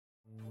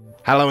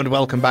Hello and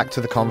welcome back to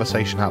the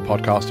Conversation Hat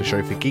podcast, a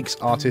show for geeks,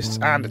 artists,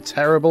 and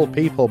terrible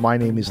people. My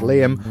name is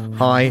Liam.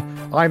 Hi,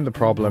 I'm the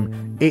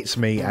problem. It's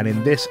me, and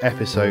in this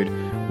episode,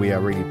 we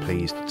are really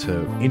pleased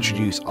to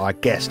introduce our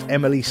guest,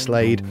 Emily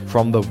Slade,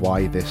 from the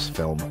Why This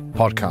Film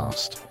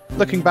podcast.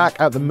 Looking back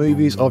at the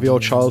movies of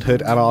your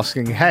childhood and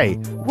asking, hey,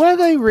 were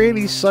they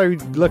really so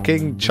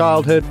looking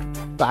childhood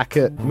back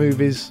at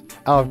movies?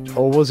 Or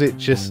was it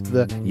just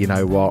the, you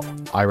know what,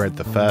 I read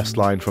the first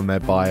line from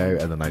their bio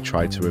and then I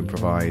tried to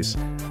improvise,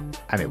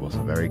 and it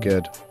wasn't very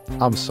good.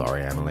 I'm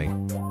sorry, Emily.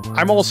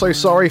 I'm also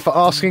sorry for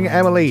asking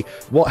Emily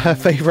what her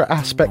favourite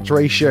aspect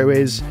ratio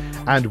is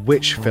and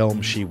which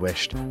film she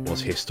wished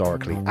was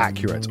historically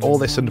accurate. All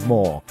this and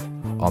more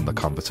on the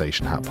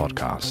Conversation Hat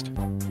podcast.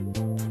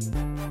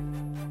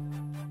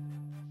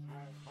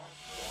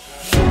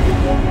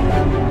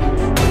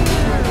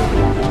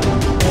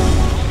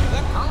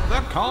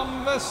 The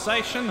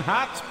Conversation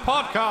Hat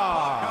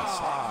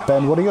podcast.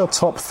 Ben, what are your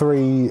top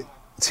 3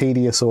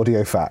 tedious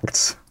audio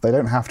facts? They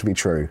don't have to be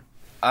true.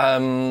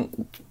 Well,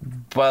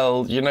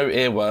 you know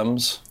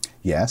earworms.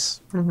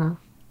 Yes. Mm-hmm.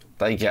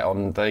 They get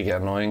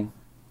annoying.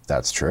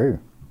 That's true.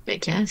 I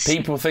guess.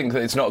 People think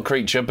that it's not a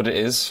creature, but it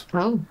is.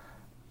 Oh.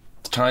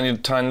 It's a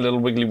tiny little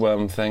wiggly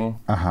worm thing.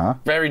 Uh-huh.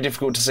 Very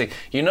difficult to see.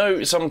 You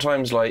know,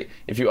 sometimes, like,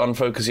 if you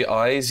unfocus your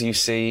eyes, you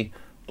see,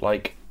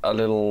 like, a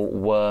little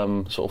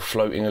worm sort of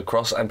floating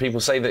across, and people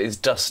say that it's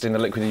dust in the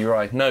liquid in your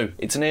eye. No,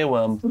 it's an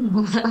earworm.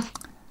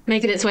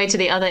 Making its way to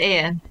the other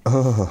ear.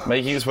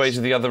 Making its way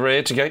to the other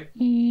ear to go...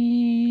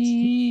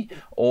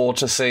 or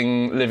to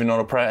sing Living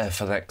on a Prayer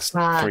for the next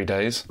 3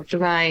 days.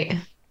 Right.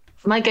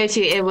 My go-to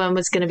earworm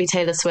was going to be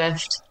Taylor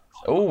Swift.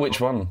 Oh,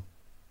 which one?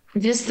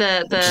 Just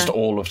Just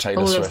all of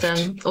Taylor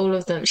Swift. All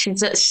of them.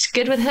 She's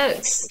good with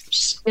hooks.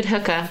 She's a good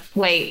hooker.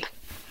 Wait.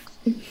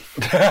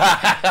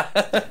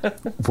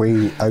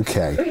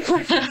 Okay.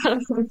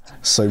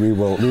 So we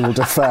will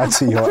defer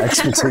to your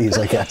expertise,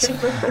 I guess.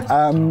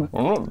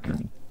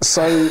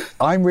 So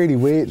I'm really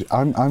weird.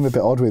 I'm a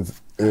bit odd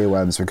with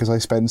earworms because I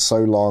spend so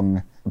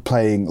long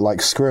playing,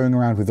 like, screwing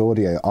around with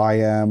audio.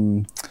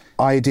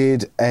 I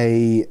did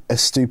a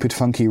stupid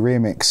funky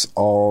remix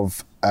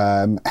of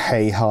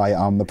Hey Hi,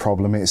 I'm the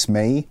Problem, It's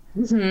Me.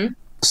 Mm-hmm.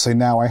 So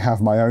now I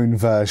have my own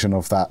version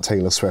of that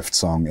Taylor Swift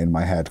song in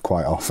my head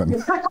quite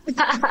often.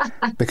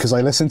 Because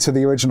I listened to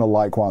the original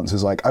like once,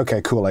 was like,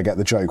 okay, cool, I get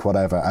the joke,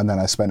 whatever. And then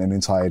I spent an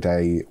entire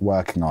day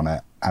working on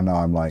it. And now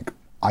I'm like,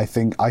 I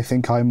think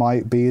I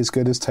might be as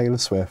good as Taylor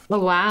Swift. Oh,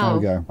 wow.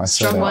 There we go.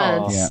 Strong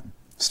words. Yeah.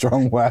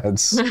 Strong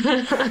words.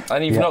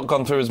 And you've not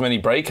gone through as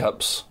many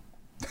breakups.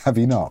 Have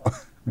you not?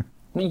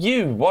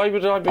 You? Why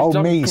would I be...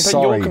 me,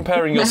 sorry. You're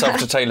comparing yourself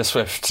to Taylor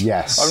Swift.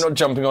 Yes. I'm not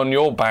jumping on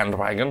your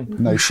bandwagon.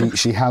 No,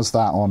 she has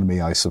that on me,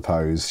 I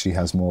suppose. She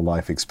has more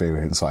life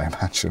experience, I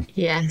imagine.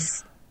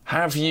 Yes.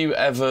 Have you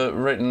ever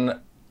written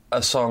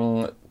a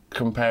song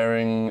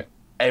comparing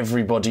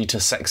everybody to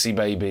sexy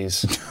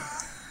babies?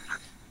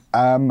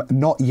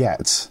 Not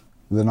yet.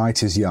 The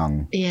night is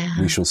young. Yeah.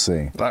 We shall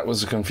see. That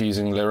was a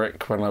confusing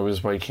lyric when I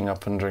was waking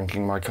up and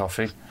drinking my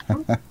coffee.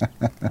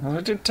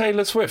 Did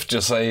Taylor Swift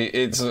just say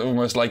it's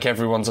almost like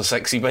everyone's a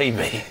sexy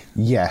baby?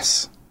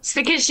 Yes. It's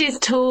because she's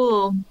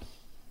tall.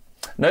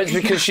 No, it's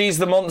because she's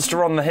the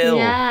monster on the hill.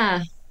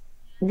 Yeah.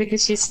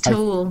 Because she's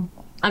tall.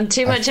 I'm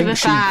too much of a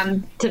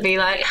fan to be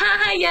like,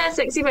 ha, yeah,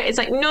 sexy baby. It's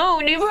like,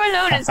 no, leave her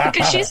alone. It's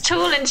because she's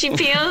tall and she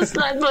feels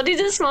like bodies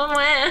are small.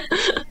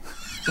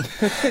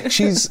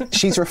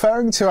 She's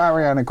referring to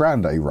Ariana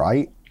Grande,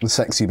 right? The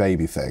sexy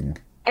baby thing.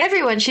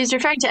 Everyone. She's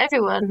referring to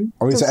everyone.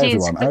 Or is it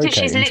everyone? Because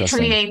Okay, she's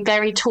literally a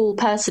very tall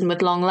person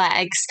with long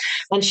legs,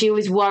 and she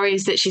always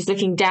worries that she's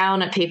looking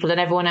down at people and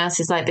everyone else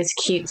is like this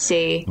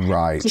cutesy.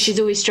 Right. So she's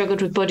always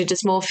struggled with body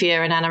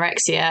dysmorphia and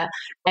anorexia.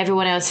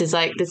 Everyone else is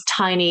like this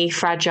tiny,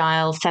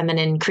 fragile,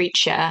 feminine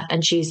creature,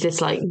 and she's this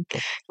like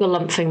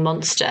galumphing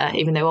monster,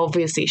 even though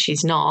obviously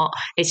she's not.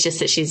 It's just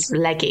that she's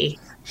leggy.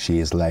 She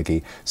is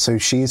leggy. So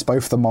she's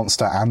both the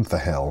monster and the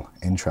hill.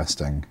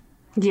 Interesting.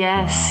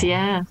 Yes, wow.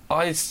 Yeah.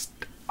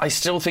 I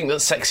still think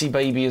that sexy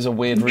baby is a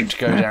weird route to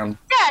go down.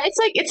 Yeah,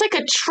 it's like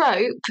a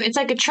trope. It's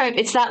like a trope.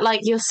 It's that like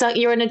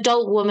you're an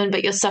adult woman,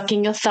 but you're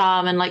sucking your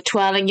thumb and like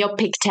twirling your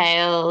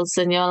pigtails,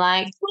 and you're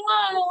like,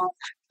 oh,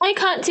 I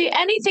can't do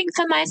anything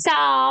for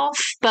myself.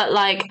 But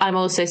like, I'm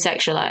also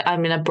sexual.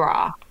 I'm in a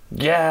bra.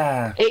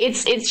 Yeah.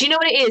 It's you know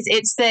what it is?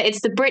 It's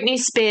the Britney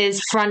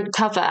Spears front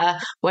cover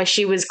where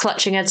she was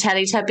clutching a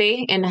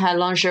Teletubby in her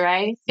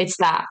lingerie. It's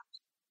that.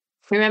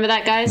 Remember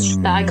that, guys?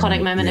 That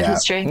iconic moment of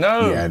history?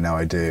 No. Yeah, no,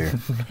 I do.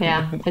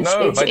 Yeah. I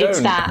don't. It's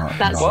that.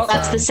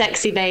 That's the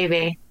sexy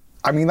baby.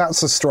 I mean,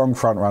 that's a strong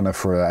front runner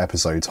for an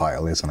episode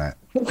title, isn't it?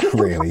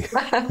 Really.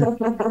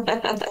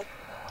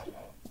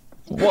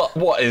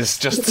 What is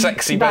just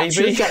sexy baby? That's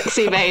the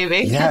sexy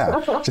baby.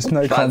 Yeah, just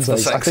no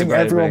context. I think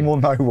everyone will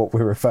know what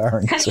we're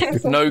referring to.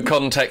 No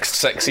context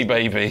sexy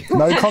baby.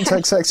 No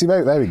context sexy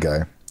baby. There we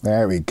go.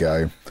 There we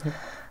go.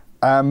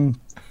 I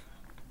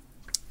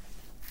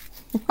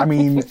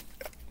mean,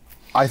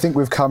 I think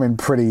we've come in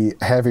pretty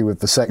heavy with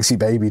the sexy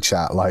baby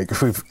chat.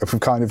 Like, we've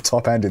kind of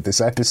top-ended this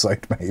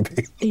episode,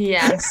 maybe.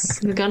 Yes,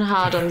 we've gone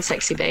hard on the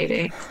sexy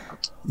baby.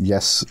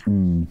 Yes.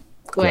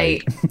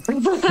 Wait.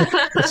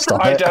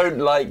 Stop I it. don't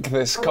like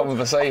this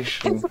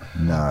conversation.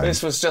 No.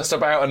 This was just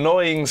about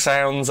annoying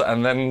sounds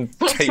and then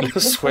Taylor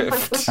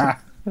Swift.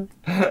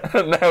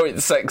 And now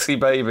it's sexy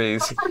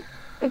babies.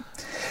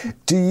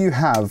 Do you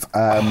have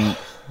an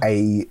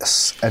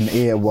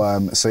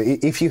earworm? So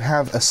if you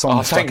have a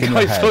song stuck in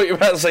your I head... thought you were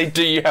about to say,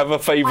 do you have a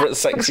favourite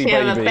sexy Do you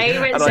have baby? a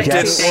favourite And I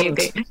sexy didn't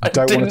baby? want, I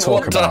Don't wanna didn't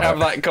talk want to about have it.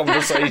 that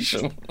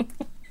conversation.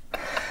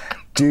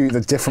 Do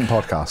the different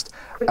podcast.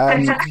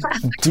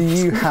 Do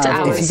you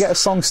have, if you get a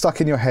song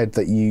stuck in your head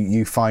that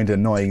you find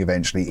annoying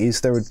eventually, is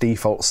there a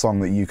default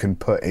song that you can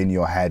put in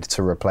your head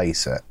to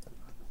replace it?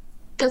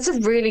 That's a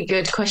really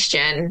good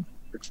question.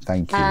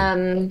 Thank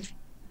you.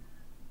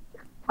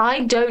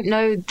 I don't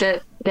know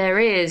that there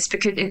is,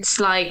 because it's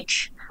like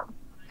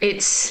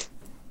it's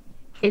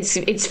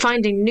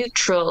finding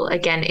neutral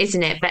again,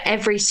 isn't it? But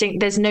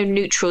there's no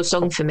neutral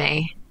song for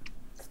me.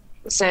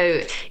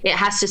 So it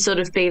has to sort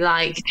of be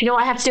like, you know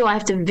what I have to do? I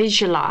have to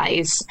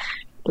visualize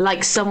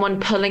like someone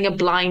pulling a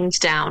blind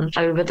down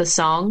over the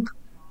song.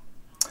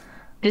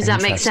 Does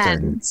that make Interesting.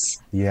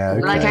 sense? Yeah,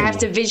 okay. Like I have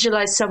to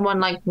visualize someone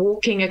like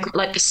walking,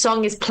 like the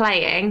song is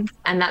playing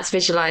and that's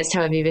visualized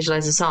however you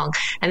visualize a song.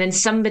 And then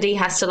somebody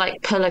has to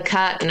like pull a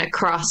curtain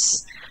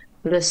across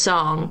the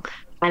song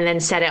and then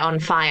set it on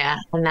fire.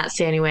 And that's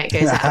the only way it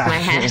goes out of my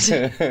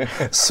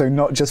head. So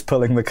not just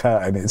pulling the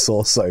curtain, it's a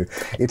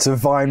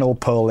vinyl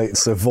pull,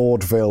 it's a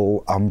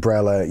vaudeville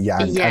umbrella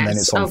yank, and then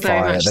it's on very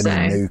fire, much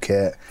then you nuke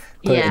it,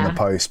 put it in the Yeah.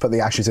 post, put the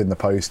ashes in the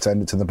post,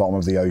 send it to the bottom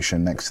of the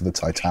ocean next to the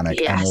Titanic,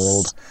 Yes.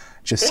 Emerald.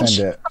 Just send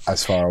it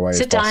as far away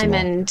It's as a possible.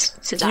 diamond.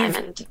 It's a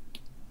diamond.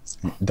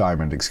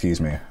 Diamond, excuse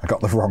me. I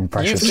got the wrong You've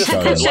precious just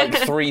stone. put like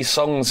 3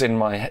 songs in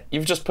my head.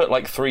 You've just put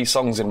like 3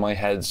 songs in my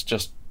head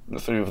just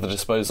through the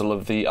disposal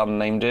of the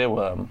unnamed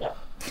earworm.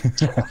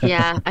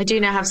 Yeah, I do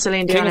now have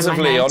Celine Dion Kings in of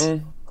my Leon.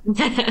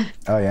 head.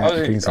 Oh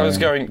yeah, I was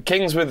going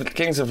Kings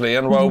of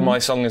Leon while my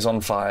song is on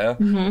fire.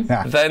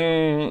 Yeah.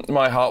 Then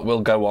My Heart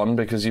Will Go On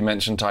because you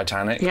mentioned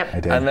Titanic. Yep. I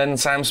did. And then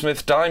Sam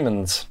Smith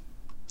Diamonds.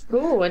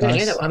 Oh, I didn't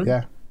hear that one.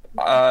 Yeah.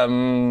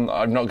 I'm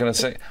not going to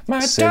sing. My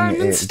Sing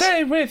diamonds it.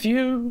 stay with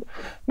you.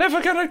 Never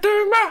gonna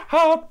do my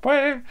heart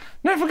way.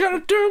 Never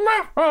gonna do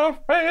my heart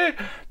way.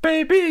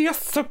 Baby, you're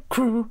so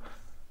cruel.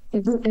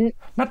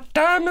 My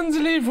diamonds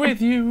leave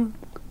with you.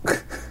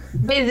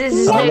 This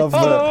is I love the.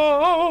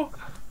 Oh,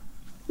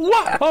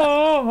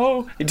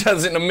 whoa. He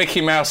turns into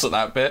Mickey Mouse at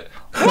that bit.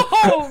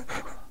 Whoa.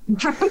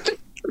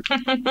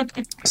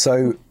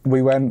 So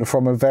we went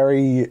from a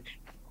very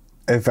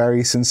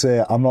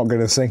sincere, I'm not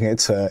going to sing it,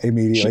 to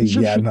immediately,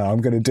 yeah, no,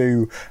 I'm going to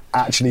do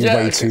actually Yeah,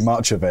 way okay. too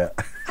much of it.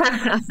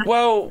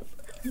 Well,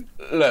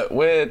 look,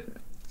 we're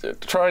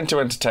trying to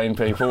entertain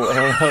people,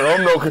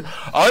 and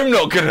I'm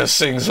not going to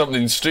sing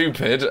something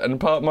stupid. And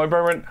part of my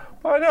brain went,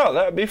 why not?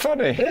 That'd be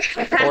funny,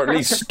 or at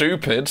least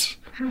stupid.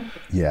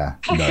 Yeah,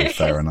 no,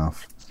 fair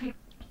enough.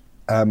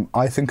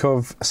 I think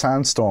of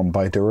Sandstorm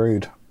by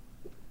Darude.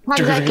 How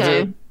did that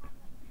go?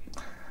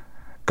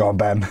 Go on,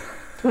 Ben.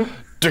 I'm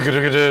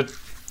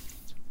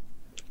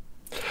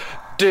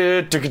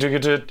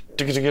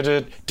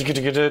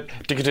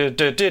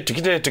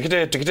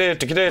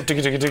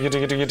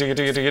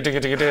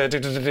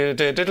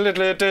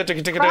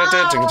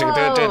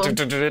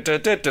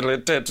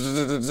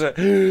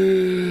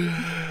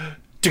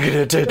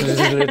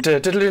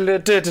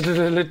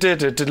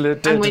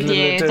with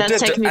you.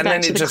 That's taking me and back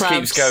then to it the just clubs.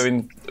 keeps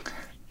going.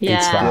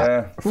 Yeah.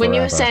 that When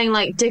you were forever. saying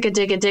like digger,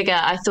 digger, digger,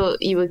 I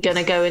thought you were going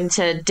to go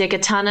into Digger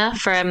Tanner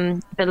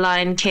from The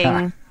Lion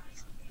King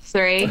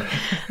 3.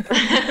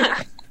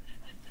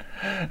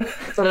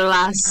 But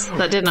alas,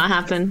 that did not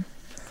happen.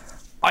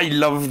 I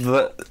love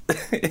that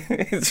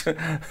it's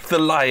The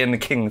Lion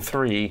King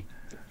 3.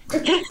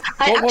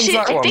 What one's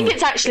that I one? think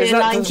it's actually Is The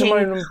that Lion the King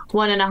Timon-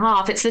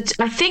 1.5.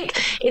 I think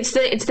it's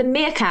the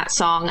Meerkat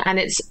song, and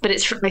I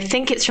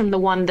think it's from the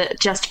one that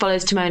just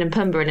follows Timon and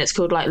Pumbaa, and it's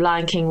called like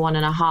Lion King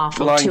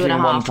 1.5 or Lion King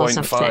 2.5 or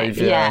 1.5,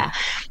 something. yeah.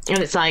 And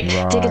it's like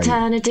Right. Digger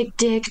Tanner,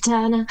 Digger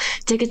Tanner,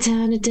 Digger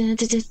Tanner, da,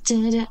 da, da,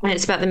 da, da. And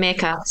it's about the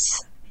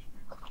meerkats.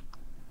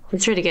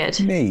 It's really good.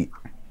 Neat.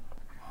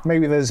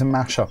 Maybe there's a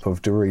mashup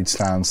of Darude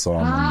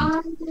Sandstorm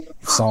and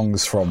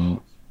songs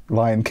from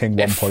Lion King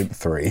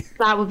 1.3,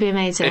 That would be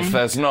amazing. If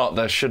there's not,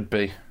 there should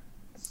be.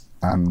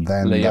 and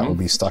then Liam? that will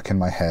be stuck in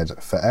my head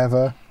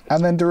forever.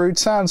 And then Darude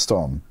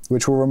Sandstorm,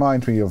 which will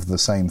remind me of the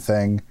same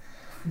thing,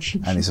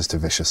 and it's just a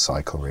vicious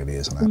cycle, really,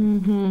 isn't it?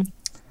 Mm-hmm.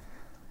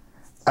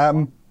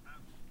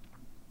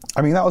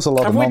 I mean, that was a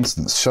lot Have of we-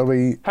 nonsense. Shall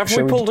we? Have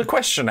shall we pulled a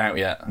question out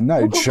yet?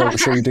 No, shall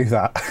we do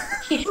that?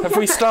 Have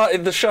we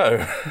started the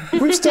show?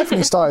 We've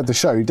definitely started the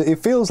show. It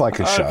feels like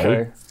a show.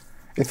 Okay.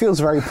 It feels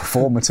very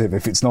performative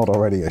if it's not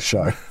already a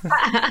show.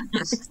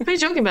 What are you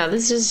talking about?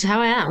 This is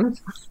how I am.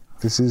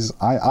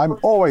 I'm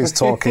always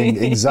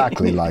talking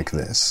exactly like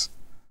this.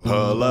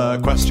 Pull a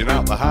question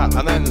out the hat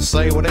and then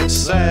say what it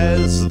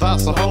says.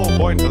 That's the whole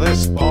point of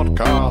this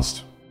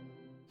podcast.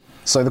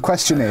 So the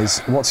question is,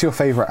 what's your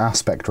favourite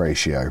aspect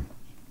ratio?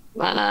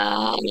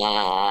 Why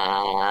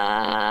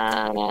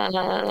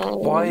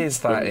is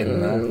that in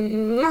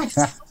there?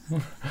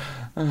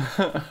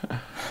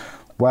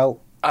 Well,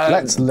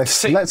 let's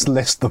list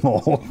them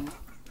all.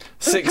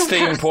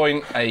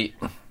 16.8.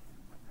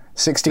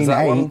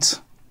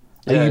 16.8?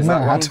 Are Yeah, you is that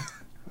mad? one?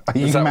 Are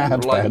you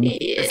mad, Ben?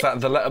 Is that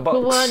the letterbox?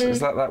 one. Is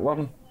that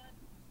one?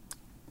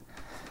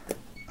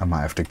 I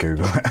might have to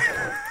Google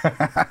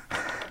it.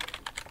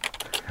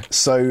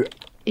 So,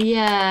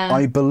 Yeah.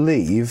 I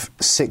believe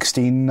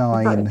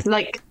 69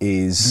 Like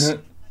is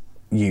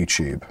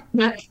YouTube.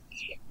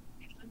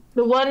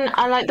 the one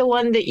I like the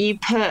one that you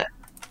put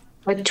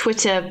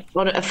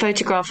a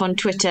photograph on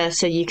Twitter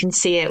so you can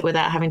see it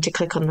without having to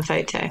click on the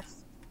photo.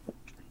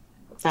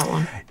 That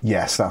one.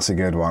 Yes, that's a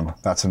good one.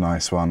 That's a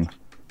nice one.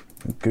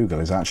 Google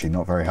is actually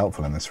not very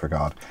helpful in this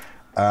regard.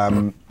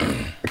 Of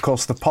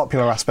course, the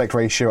popular aspect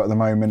ratio at the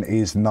moment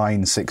is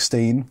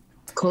 9:16,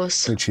 Of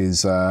course. which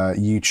is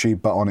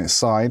YouTube, but on its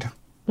side.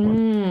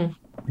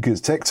 Because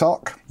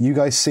TikTok, you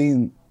guys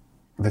seen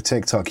the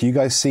TikTok? You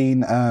guys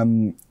seen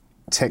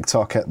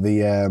TikTok at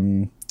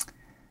the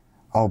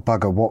oh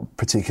bugger, what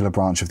particular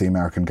branch of the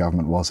American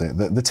government was it?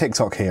 The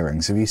TikTok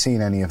hearings. Have you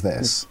seen any of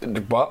this?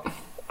 What?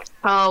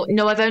 Oh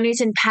no, I've only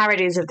seen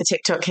parodies of the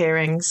TikTok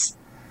hearings.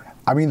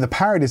 I mean, the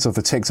parodies of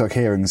the TikTok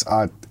hearings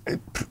are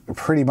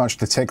pretty much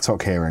the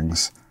TikTok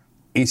hearings.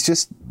 It's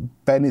just,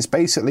 Ben, it's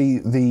basically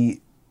the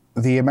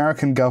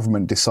American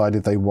government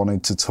decided they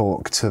wanted to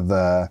talk to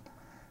the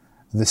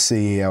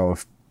CEO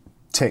of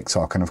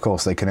TikTok, and of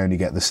course they can only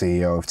get the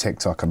CEO of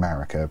TikTok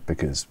America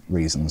because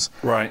reasons.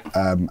 Right.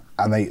 And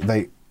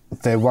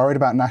they're worried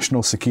about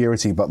national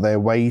security, but their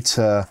way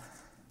to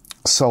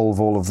solve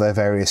all of their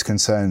various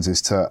concerns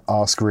is to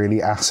ask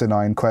really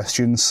asinine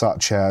questions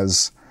such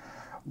as,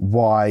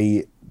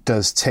 why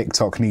does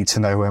TikTok need to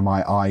know where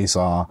my eyes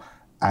are,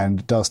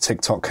 and does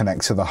TikTok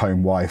connect to the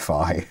home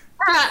Wi-Fi?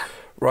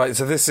 Right,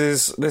 so this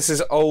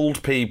is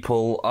old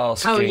people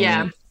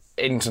asking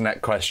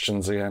internet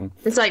questions again.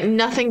 It's like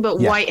nothing but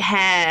white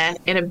hair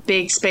in a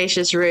big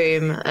spacious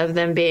room of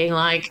them being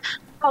like,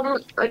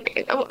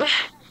 like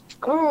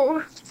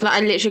I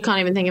literally can't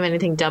even think of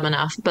anything dumb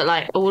enough, but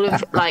like all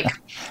of like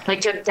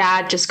your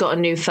dad just got a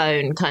new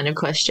phone kind of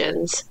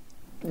questions.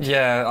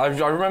 Yeah,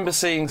 I remember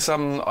seeing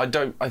some. I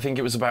think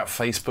it was about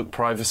Facebook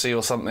privacy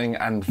or something,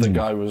 and the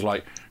guy was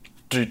like,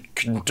 "Does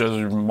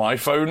my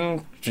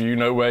phone? Do you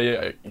know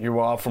where you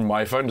are from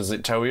my phone? Does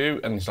it tell you?"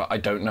 And he's like, "I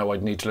don't know.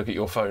 I'd need to look at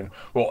your phone."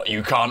 Well,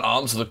 you can't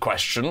answer the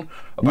question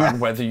about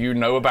whether you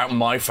know about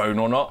my phone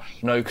or not.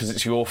 No, because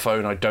it's your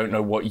phone. I don't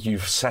know what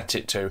you've set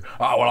it to.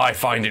 Oh, well, I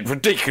find it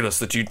ridiculous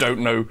that you don't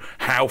know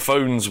how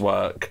phones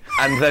work.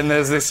 And then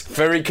there's this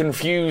very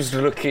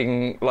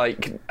confused-looking,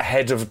 like,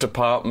 head of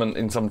department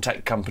in some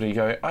tech company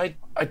going, I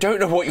don't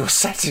know what your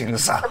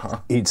settings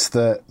are. It's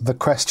the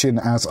question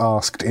as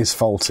asked is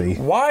faulty.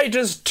 Why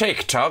does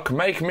TikTok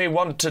make me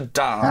want to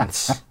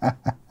dance?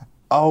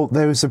 Oh,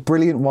 there was a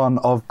brilliant one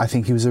of, I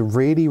think he was a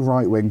really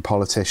right-wing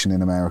politician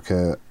in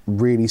America,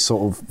 really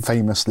sort of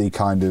famously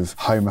kind of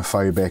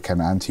homophobic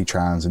and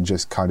anti-trans and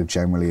just kind of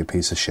generally a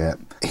piece of shit.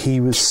 He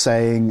was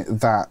saying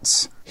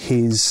that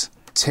his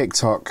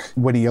TikTok,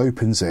 when he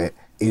opens it,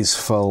 is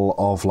full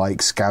of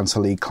like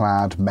scantily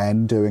clad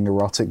men doing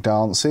erotic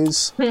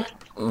dances.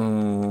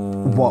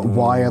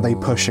 Why are they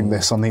pushing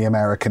this on the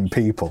American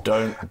people?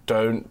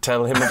 Don't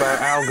tell him about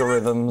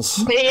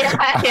algorithms.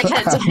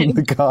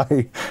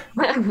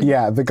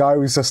 The guy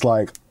was just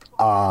like,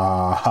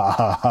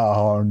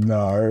 oh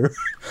no.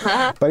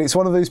 But it's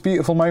one of those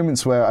beautiful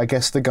moments where I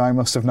guess the guy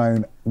must have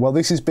known, well,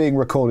 this is being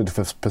recorded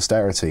for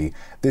posterity.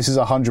 This is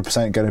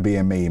 100% going to be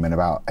a meme in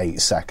about 8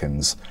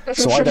 seconds.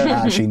 So I don't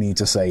actually need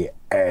to say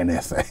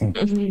anything.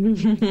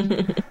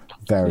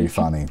 Very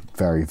funny.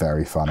 Very,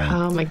 very funny.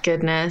 Oh my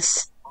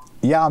goodness.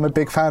 Yeah, I'm a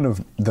big fan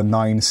of the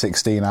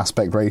 9:16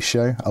 aspect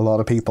ratio. A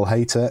lot of people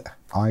hate it.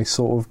 I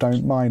sort of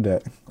don't mind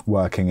it.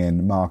 Working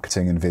in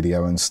marketing and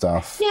video and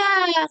stuff.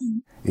 Yeah.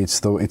 It's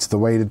the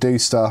way to do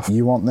stuff.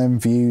 You want them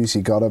views,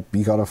 you gotta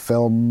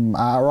film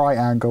at a right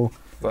angle.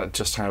 That's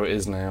just how it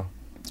is now.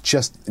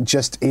 Just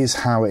is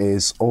how it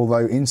is.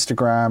 Although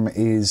Instagram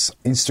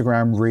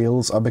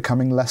Reels are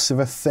becoming less of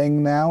a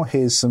thing now.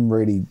 Here's some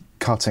really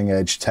cutting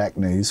edge tech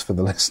news for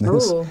the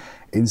listeners.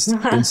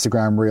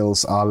 Instagram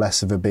Reels are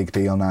less of a big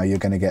deal now. You're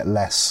going to get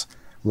less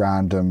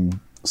random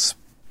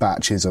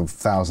batches of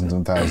thousands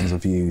and thousands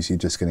of views. You're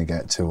just going to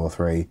get 2 or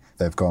 3.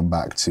 They've gone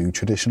back to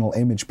traditional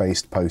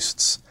image-based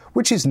posts,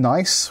 which is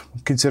nice,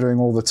 considering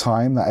all the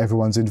time that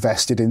everyone's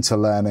invested into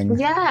learning.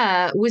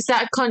 Yeah. Was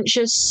that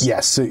conscious?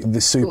 Yes,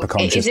 the super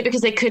conscious. Is it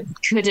because they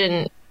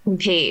couldn't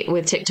compete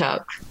with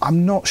TikTok?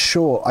 I'm not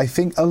sure. I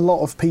think a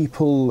lot of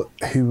people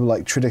who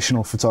like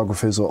traditional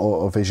photographers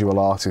or visual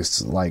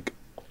artists, like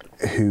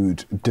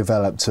who'd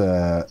developed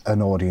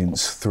an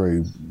audience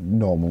through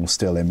normal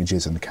still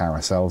images and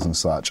carousels and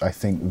such, I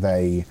think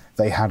they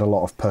had a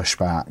lot of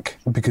pushback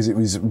because it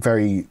was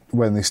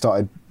when they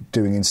started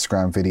doing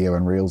Instagram video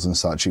and reels and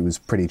such, it was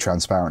pretty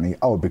transparently,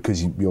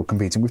 because you're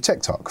competing with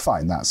TikTok.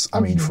 Fine, that's,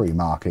 free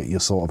market, you're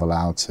sort of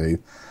allowed to.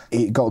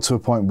 It got to a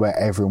point where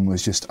everyone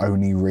was just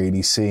only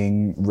really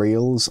seeing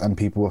reels, and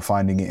people were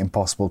finding it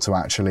impossible to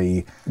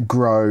actually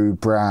grow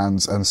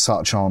brands and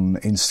such on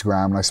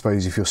Instagram. And I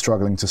suppose if you're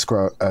struggling to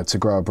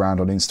grow a brand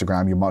on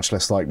Instagram, you're much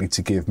less likely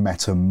to give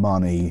Meta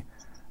money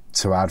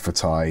to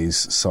advertise.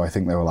 So I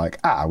think they were like,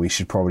 we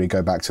should probably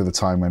go back to the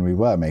time when we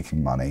were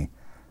making money.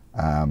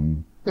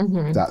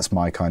 That's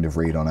my kind of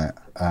read on it.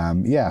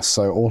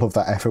 So all of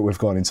that effort we've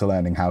gone into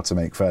learning how to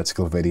make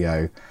vertical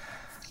video.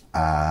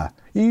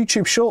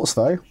 YouTube Shorts,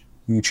 though.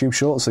 YouTube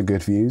Shorts are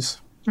good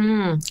views.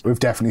 We've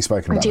definitely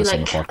spoken about this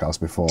on the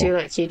podcast before. Do you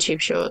like YouTube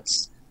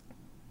Shorts?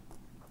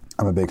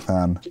 I'm a big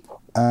fan.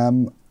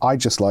 I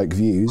just like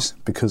views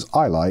because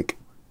I like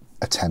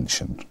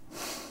attention.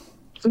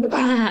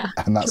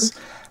 And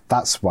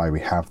that's why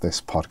we have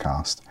this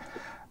podcast.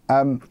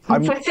 I'm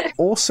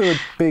also a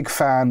big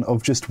fan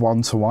of just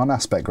one-to-one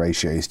aspect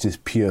ratios,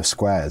 just pure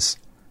squares.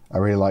 I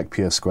really like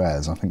pure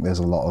squares. I think there's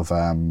a lot of...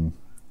 I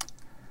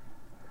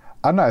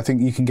don't know, I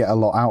think you can get a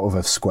lot out of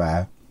a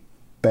square.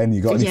 Ben,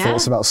 you got any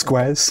thoughts about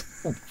squares?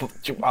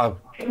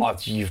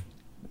 You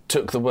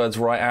took the words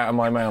right out of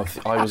my mouth.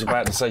 I was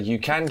about to say, you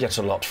can get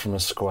a lot from a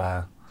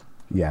square.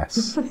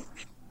 Yes.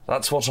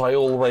 That's what I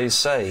always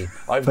say.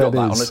 I've got that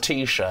on a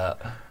T-shirt.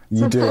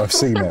 You do, I've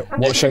seen it.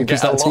 What shape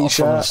is that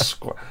T-shirt?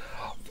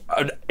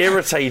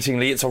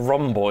 Irritatingly, it's a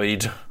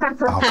rhomboid. Oh,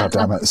 God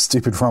damn it.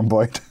 Stupid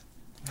rhomboid.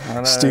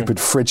 Stupid,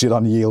 frigid,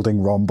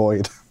 unyielding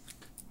rhomboid.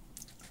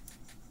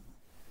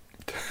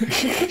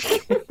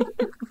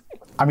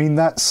 I mean,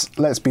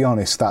 let's be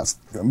honest, that's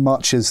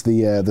much as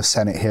the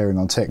Senate hearing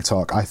on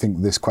TikTok. I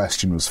think this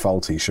question was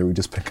faulty. Should we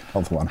just pick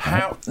another one?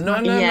 How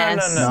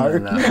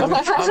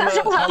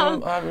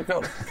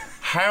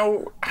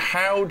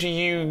do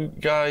you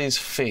guys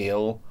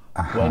feel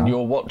when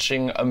you're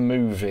watching a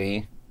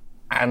movie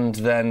and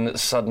then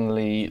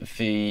suddenly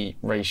the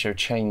ratio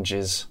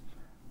changes?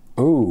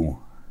 Ooh,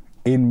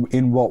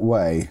 in what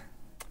way?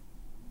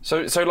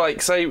 So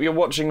like, say you're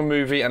watching a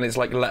movie and it's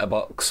like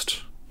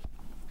letterboxed,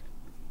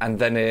 and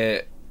then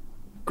it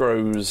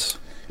grows,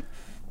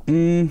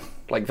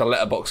 like the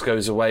letterbox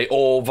goes away,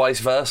 or vice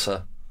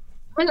versa.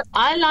 Well,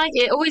 I like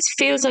it. It always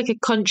feels like a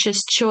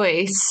conscious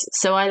choice,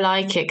 so I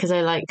like it because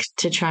I like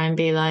to try and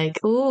be like,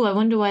 "Oh, I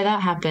wonder why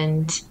that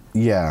happened."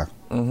 Yeah.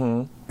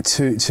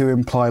 To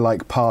imply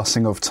like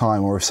passing of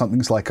time, or if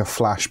something's like a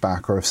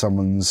flashback, or if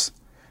someone's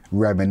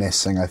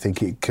reminiscing, I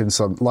think it can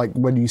like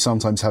when you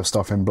sometimes have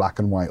stuff in black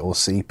and white or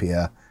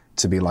sepia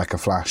to be like a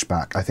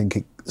flashback. I think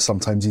it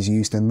sometimes is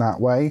used in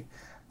that way.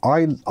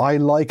 I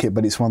like it,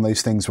 but it's one of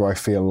those things where I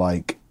feel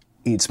like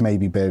it's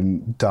maybe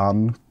been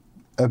done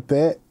a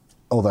bit.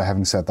 Although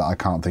having said that, I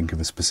can't think of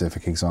a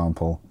specific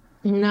example.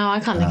 No, I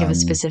can't think of a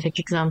specific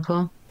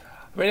example.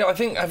 I mean, I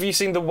think, have you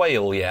seen The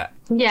Whale yet?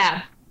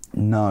 Yeah.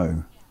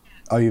 No.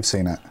 Oh, you've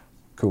seen it.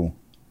 Cool.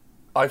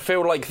 I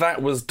feel like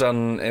that was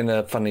done in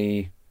a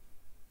funny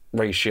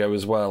ratio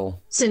as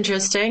well. It's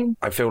interesting.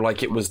 I feel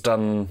like it was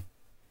done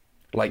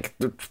like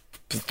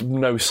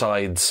no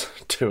sides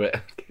to it.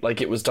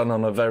 Like it was done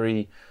on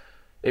very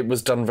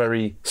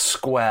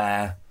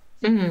square.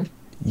 Mm-hmm.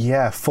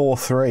 Yeah,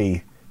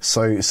 4:3.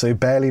 So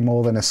barely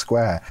more than a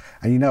square.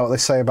 And you know what they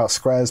say about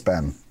squares,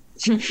 Ben?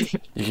 You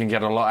can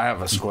get a lot out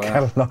of a square.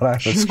 Get a lot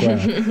out of a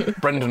square.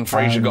 Brendan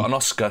Fraser got an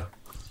Oscar.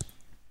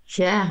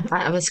 Yeah,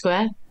 out of a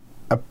square.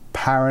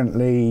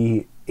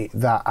 Apparently,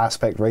 that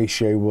aspect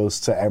ratio was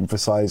to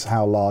emphasise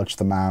how large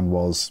the man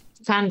was.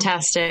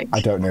 Fantastic.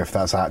 I don't know if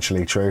that's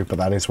actually true, but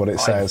that is what it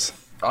says.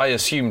 I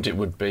assumed it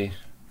would be.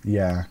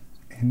 Yeah.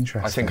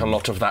 Interesting. I think a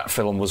lot of that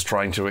film was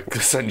trying to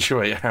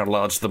accentuate how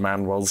large the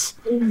man was.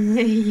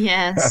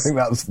 Yes. I think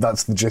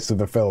that's the gist of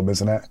the film,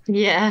 isn't it?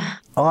 Yeah.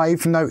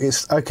 I've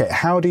noticed. Okay,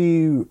 how do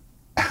you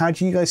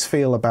guys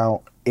feel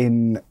about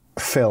in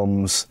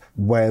films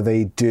where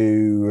they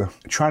do?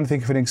 Trying to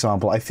think of an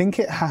example. I think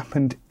it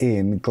happened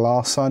in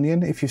Glass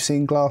Onion. If you've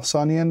seen Glass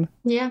Onion.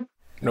 Yeah.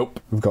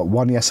 Nope. We've got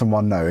one yes and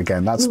one no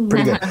again. That's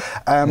pretty good.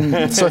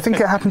 So I think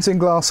it happens in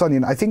Glass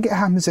Onion. I think it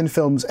happens in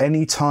films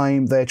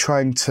anytime they're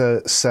trying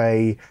to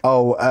say,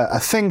 a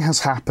thing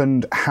has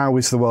happened, how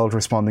is the world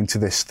responding to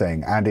this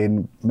thing? And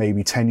in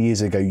maybe 10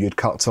 years ago, you'd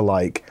cut to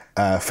like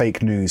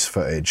fake news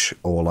footage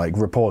or like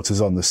reporters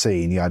on the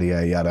scene, yada,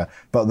 yada, yada.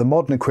 But the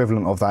modern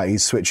equivalent of that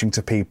is switching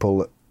to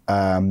people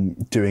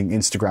doing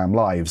Instagram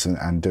lives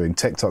and doing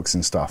TikToks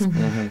and stuff.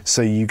 Mm-hmm.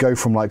 So you go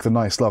from like the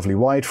nice, lovely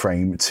wide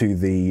frame to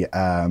the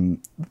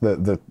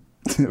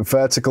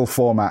vertical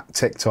format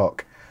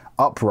TikTok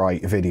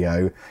upright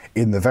video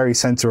in the very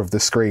center of the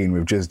screen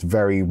with just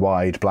very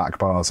wide black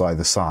bars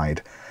either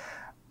side.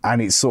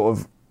 And it's sort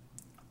of,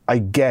 I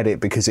get it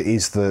because it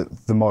is the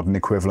modern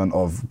equivalent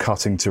of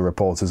cutting to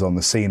reporters on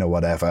the scene or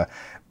whatever.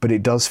 But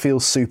it does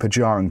feel super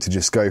jarring to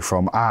just go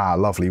from,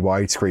 lovely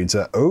widescreen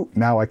to,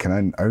 now I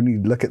can only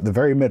look at the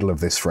very middle of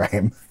this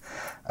frame.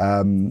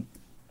 Do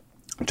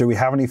we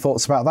have any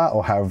thoughts about that,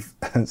 or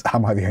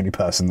am I the only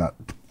person that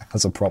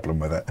has a problem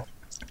with it?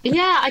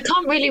 Yeah, I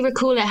can't really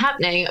recall it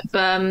happening,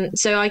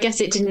 so I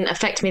guess it didn't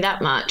affect me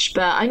that much.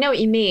 But I know what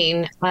you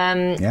mean.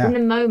 In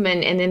the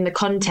moment and in the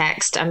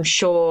context, I'm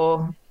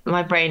sure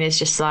my brain is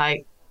just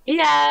like,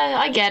 yeah,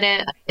 I get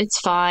it, it's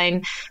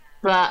fine.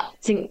 But I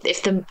think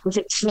if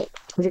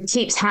it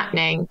keeps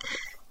happening,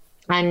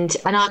 and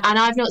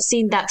I've not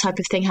seen that type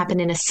of thing happen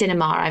in a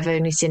cinema. I've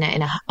only seen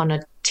it on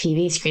a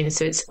TV screen,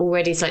 so it's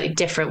already slightly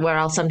different. Where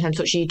I'll sometimes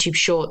watch YouTube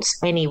Shorts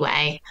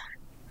anyway,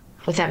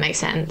 if that makes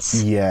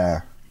sense.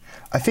 Yeah.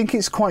 I think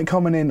it's quite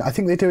common I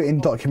think they do it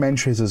in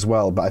documentaries as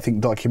well, but I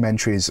think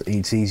documentaries,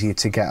 it's easier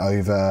to get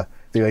over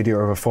the idea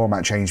of a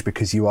format change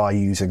because you are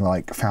using,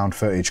 like, found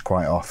footage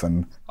quite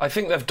often. I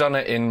think they've done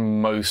it in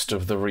most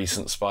of the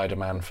recent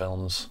Spider-Man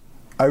films.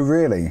 Oh,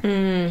 really?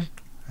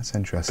 That's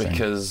interesting.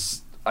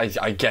 Because,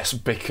 I guess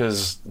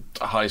because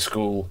high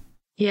school...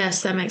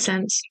 Yes, that makes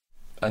sense.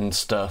 And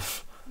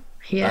stuff.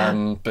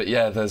 Yeah. But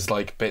yeah, there's,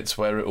 like, bits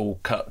where it will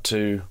cut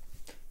to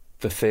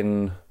the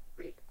thin...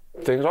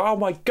 things. Oh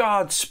my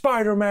God,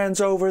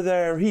 Spider-Man's over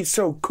there. He's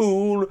so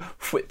cool.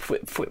 Whip,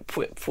 whip, whip,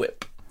 whip,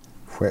 whip.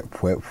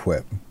 Whip, whip,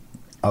 whip.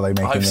 Are they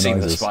making I've the seen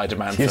noises? the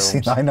Spider-Man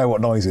films. I know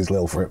what noises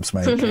Lil Frips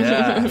make.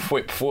 Yeah,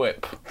 whip,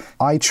 whip.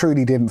 I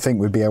truly didn't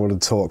think we'd be able to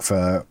talk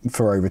for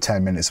over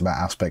 10 minutes about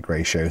aspect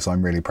ratio, so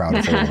I'm really proud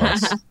of all of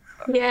us.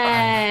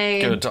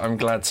 Yay! Good, I'm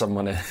glad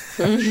someone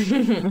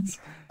is.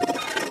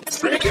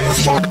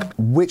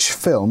 Which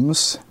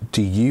films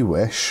do you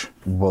wish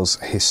was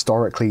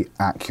historically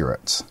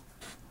accurate?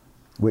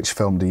 Which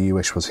film do you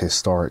wish was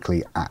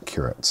historically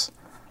accurate?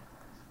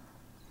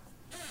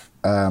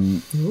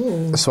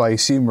 So I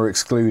assume we're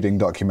excluding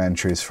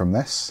documentaries from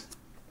this.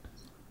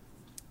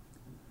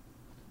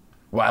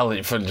 Well,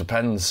 it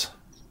depends.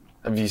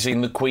 Have you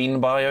seen the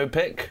Queen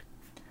biopic?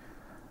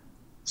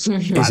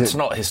 That's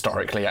not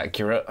historically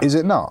accurate. Is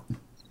it not?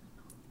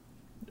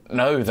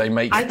 No, they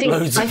make I think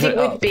loads of it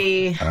up.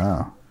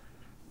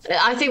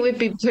 I think we'd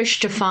be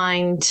pushed to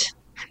find.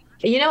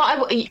 You know,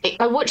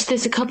 I watched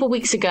this a couple of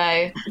weeks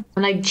ago,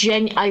 and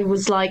I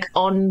was like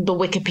on the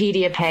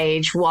Wikipedia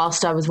page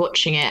whilst I was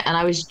watching it, and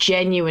I was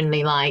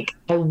genuinely like,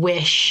 I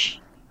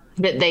wish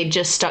that they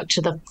just stuck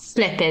to the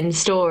flipping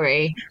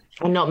story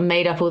and not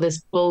made up all this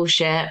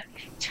bullshit.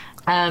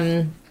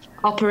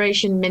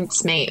 Operation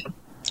Mincemeat.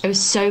 It was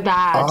so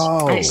bad,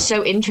 and it's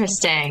so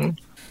interesting.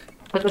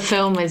 But the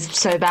film is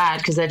so bad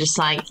because they're just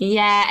like,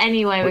 yeah,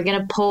 anyway, we're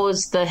going to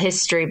pause the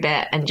history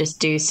bit and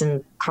just do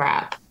some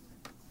crap.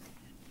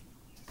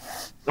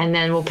 And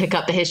then we'll pick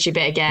up the history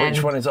bit again.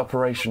 Which one is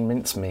Operation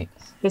Mincemeat?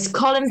 It's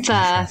Colin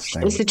Firth.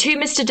 It's the two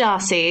Mr.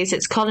 Darcys.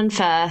 It's Colin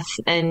Firth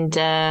and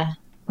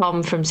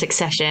Tom from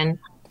Succession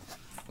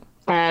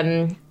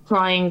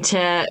trying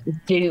to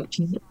dupe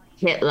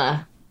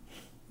Hitler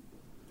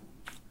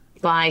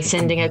by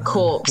sending a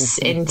corpse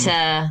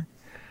into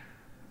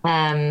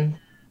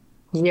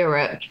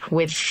Europe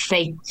with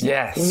fake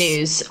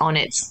news on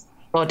its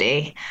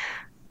body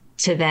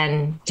to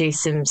then do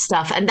some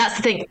stuff. And that's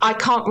the thing, I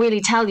can't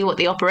really tell you what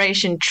the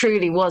operation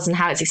truly was and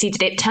how it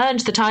succeeded. It turned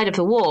the tide of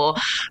the war,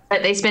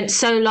 but they spent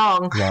so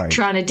long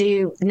trying to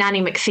do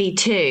Nanny McPhee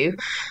 2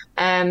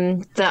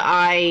 that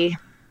I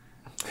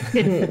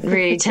couldn't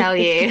really tell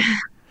you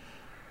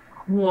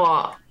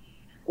what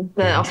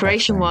the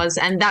operation was,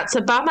 and that's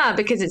a bummer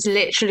because it's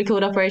literally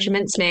called Operation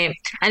Mincemeat,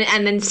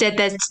 and instead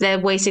they're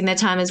wasting their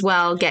time as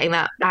well getting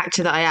that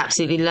actor that I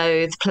absolutely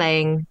loathe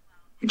playing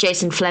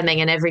Jason Fleming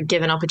in every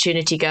given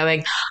opportunity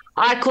going,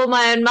 I call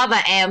my own mother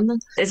M.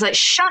 It's like,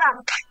 shut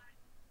up.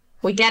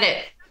 We get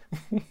it.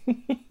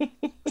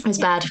 It's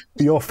bad.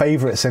 Your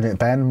favourites in it,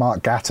 Ben?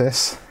 Mark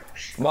Gatiss?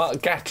 Mark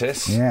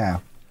Gatiss? Yeah.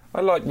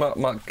 I like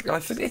Mark. I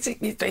think is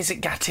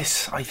it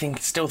Gatiss?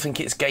 Still think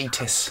it's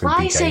Gatiss.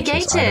 Why say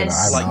Gatiss?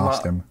 I haven't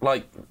asked him.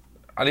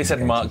 And he said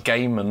Mark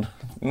Gaiman.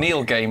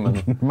 Neil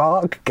Gaiman.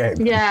 Mark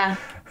Gaiman. Yeah.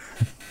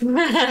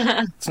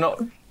 It's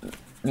not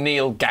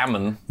Neil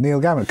Gammon. Neil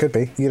Gammon, could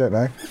be. You don't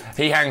know.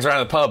 He hangs around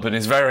the pub and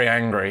is very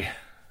angry.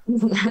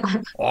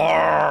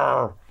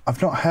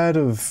 I've not heard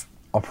of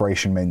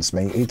Operation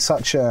Mincemeat. It's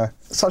such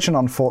an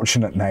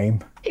unfortunate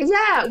name.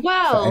 Yeah,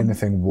 well, for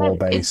anything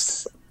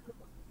war-based.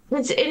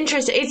 It's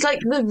interesting. It's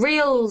like the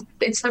real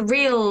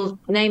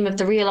name of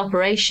the real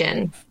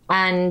operation,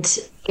 and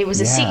it was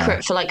a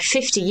secret for like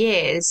 50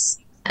 years.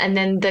 And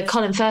then the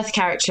Colin Firth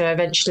character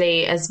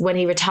eventually, as when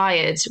he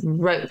retired,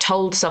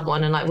 told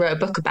someone and wrote a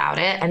book about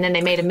it. And then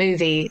they made a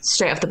movie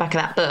straight off the back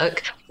of that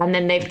book. And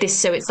then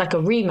so it's like a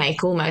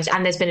remake almost.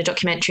 And there's been a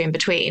documentary in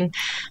between.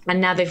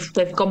 And now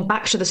they've gone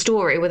back to the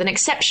story with an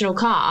exceptional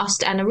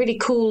cast and a really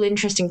cool,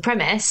 interesting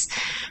premise.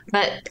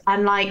 And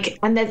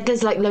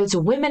there's like loads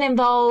of women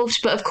involved.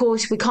 But of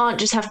course, we can't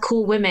just have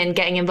cool women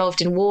getting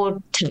involved in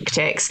war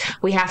tactics.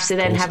 We have to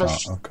then have a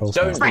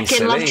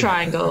freaking love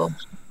triangle.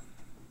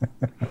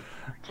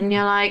 And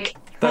you're like,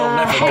 she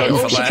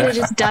could have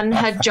just done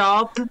her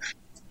job,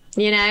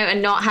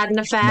 and not had an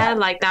affair.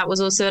 Like that was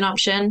also an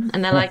option.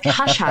 And they're like,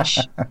 hush, hush.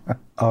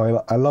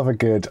 Oh, I love a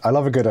good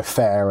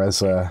affair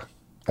as a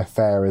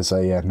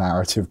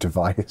narrative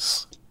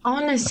device.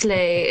 Honestly,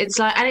 it's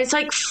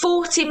like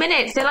 40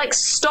 minutes. They like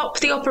stop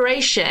the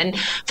operation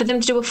for them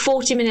to do a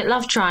 40-minute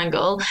love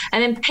triangle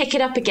and then pick it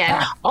up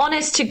again.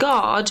 Honest to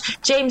God,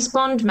 James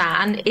Bond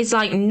man is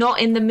like not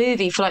in the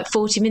movie for like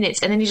 40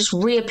 minutes and then he just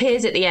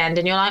reappears at the end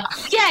and you're like,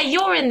 yeah,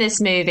 you're in this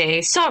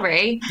movie.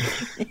 Sorry.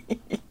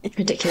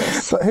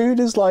 Ridiculous. But who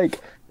does like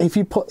if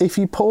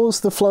you pause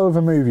the flow of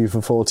a movie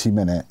for 40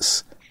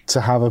 minutes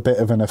to have a bit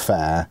of an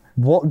affair,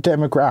 what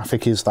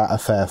demographic is that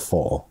affair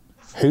for?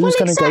 Who's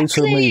going to go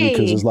to a movie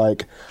because it's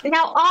like...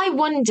 Now, I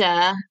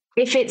wonder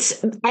if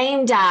it's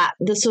aimed at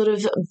the sort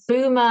of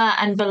boomer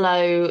and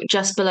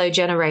just below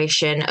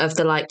generation of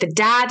the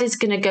dad is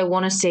going to go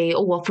want to see,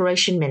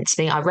 Operation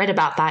Mincemeat. I read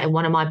about that in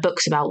one of my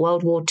books about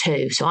World War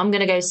II. So I'm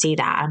going to go see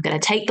that. I'm going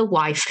to take the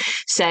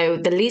wife. So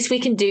the least we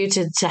can do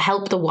to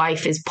help the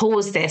wife is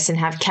pause this and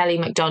have Kelly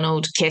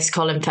MacDonald kiss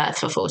Colin Firth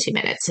for 40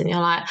 minutes. And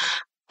you're like...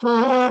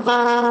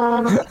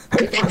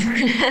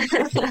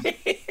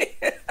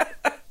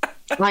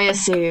 I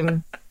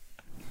assume.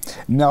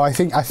 No, I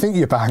think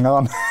you bang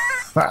on.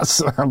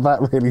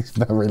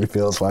 That really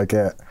feels like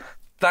it.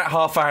 That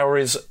half hour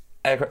is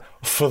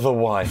for the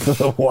wife. For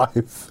the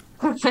wife.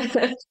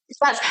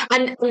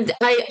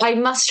 I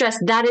must stress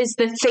that is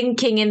the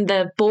thinking in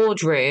the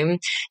boardroom.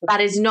 That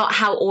is not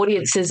how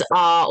audiences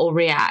are or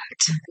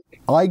react.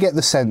 I get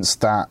the sense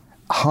that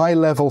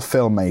high-level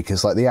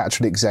filmmakers, like the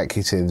actual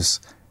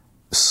executives,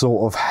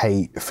 sort of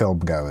hate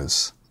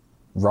filmgoers,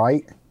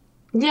 right?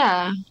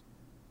 Yeah.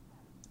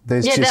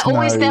 They're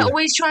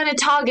always trying to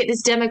target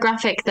this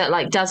demographic that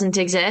like doesn't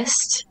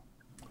exist.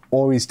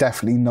 Or is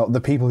definitely not the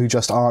people who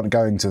just aren't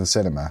going to the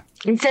cinema.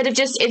 Instead of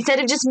just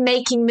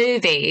making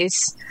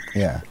movies,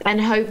 and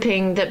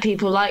hoping that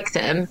people like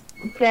them,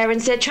 they're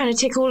instead trying to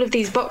tick all of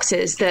these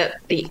boxes that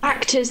the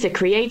actors, the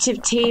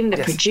creative team, the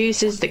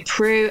producers, the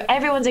crew,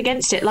 everyone's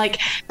against it. Like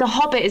The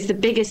Hobbit is the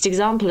biggest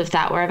example of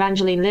that, where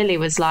Evangeline Lilly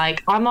was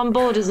like, I'm on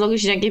board as long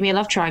as you don't give me a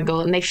love triangle.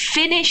 And they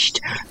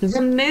finished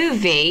the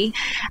movie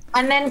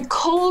and then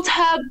called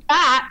her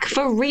back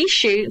for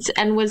reshoots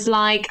and was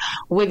like,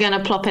 we're going to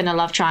plop in a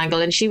love triangle.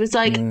 And she was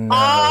like,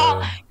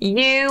 are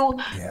you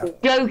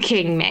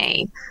joking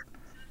me?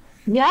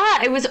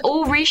 Yeah, it was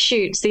all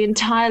reshoots. The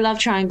entire love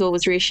triangle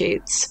was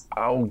reshoots.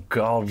 Oh,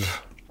 God.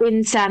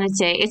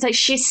 Insanity. It's like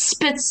she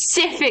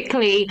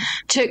specifically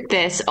took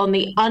this on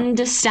the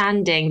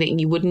understanding that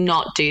you would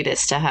not do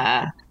this to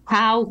her.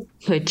 How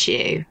could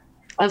you?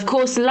 Of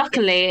course,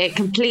 luckily, it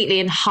completely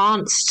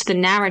enhanced the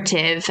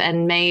narrative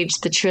and made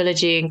the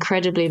trilogy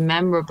incredibly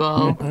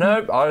memorable.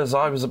 No, as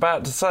I was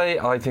about to say,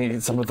 I think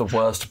it's some of the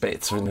worst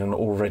bits in an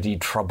already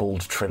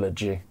troubled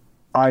trilogy.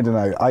 I don't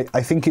know. I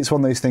think it's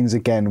one of those things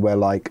again where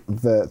like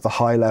the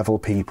high level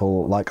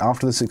people, like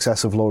after the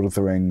success of Lord of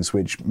the Rings,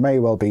 which may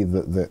well be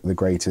the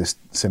greatest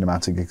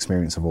cinematic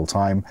experience of all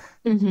time,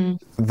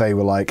 they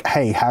were like,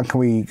 hey, how can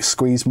we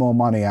squeeze more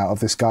money out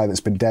of this guy that's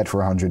been dead for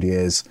 100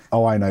 years?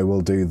 Oh, I know,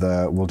 we'll do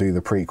the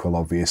prequel,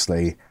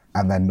 obviously,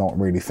 and then not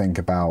really think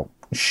about,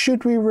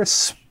 should we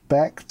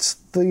respect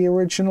the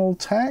original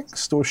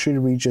text or should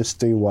we just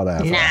do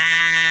whatever?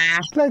 Nah.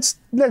 Let's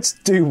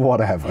do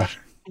whatever.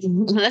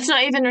 Let's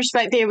not even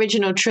respect the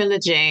original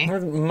trilogy.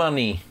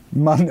 Money.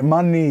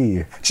 Money.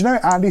 Do you know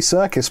Andy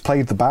Serkis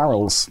played the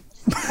barrels?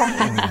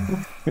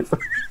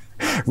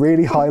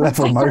 Really high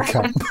level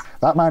mocap.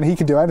 That man, he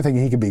can do anything.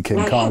 He can be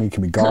King Kong, he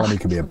can be Gollum, he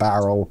can be a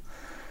barrel.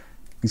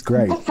 He's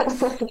great.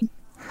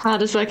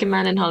 Hardest working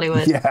man in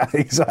Hollywood. Yeah,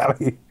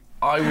 exactly.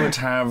 I would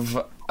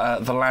have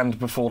The Land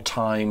Before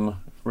Time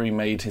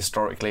remade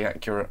historically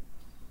accurate.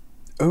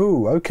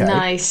 Ooh, okay.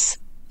 Nice.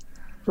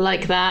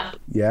 Like that.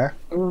 Yeah.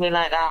 Really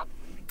like that.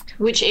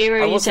 Which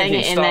era are you saying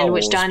it in then?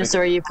 Which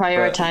dinosaur are you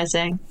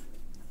prioritising?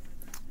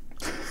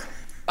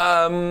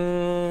 I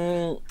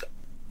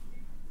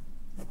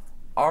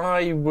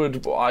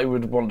would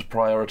want to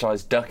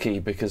prioritise Ducky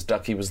because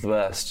Ducky was the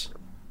best.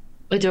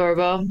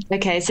 Adorable.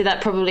 Okay, so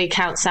that probably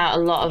counts out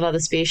a lot of other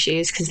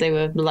species because they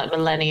were like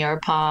millennia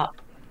apart.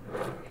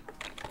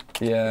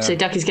 Yeah. So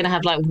Ducky's going to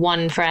have like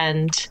one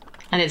friend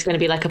and it's going to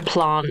be like a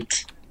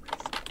plant.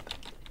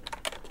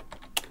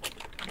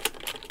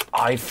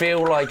 I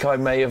feel like I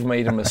may have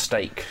made a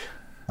mistake.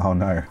 Oh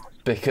no.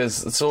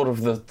 Because sort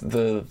of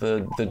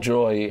the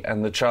joy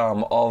and the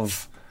charm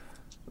of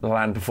The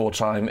Land Before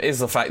Time is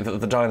the fact that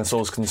the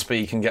dinosaurs can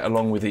speak and get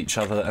along with each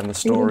other, and the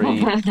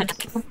story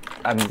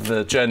and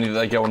the journey that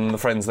they go on and the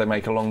friends they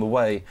make along the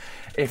way.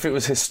 If it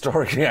was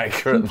historically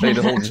accurate, they'd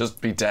all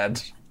just be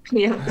dead.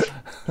 Yeah.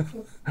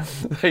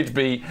 They'd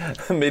be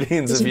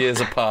millions of years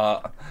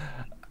apart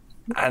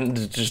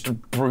and just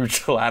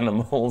brutal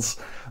animals.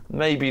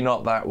 Maybe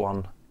not that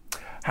one.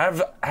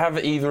 Have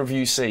either of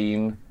you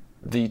seen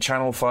the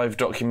Channel 5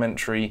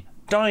 documentary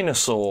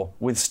Dinosaur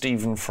with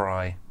Stephen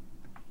Fry?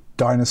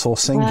 Dinosaur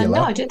singular?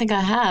 No, I don't think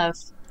I have.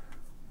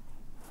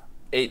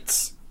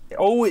 It's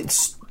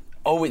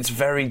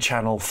very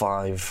Channel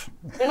 5.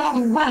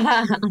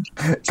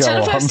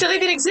 Channel 5 still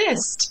even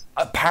exist.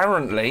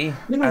 Apparently,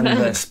 and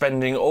they're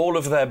spending all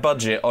of their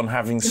budget on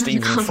having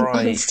Stephen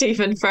Fry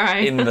Stephen Fry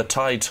in the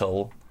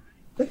title.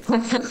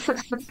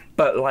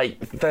 But, like,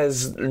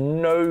 there's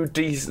no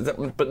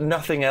but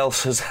nothing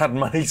else has had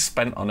money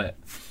spent on it.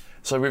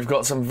 So we've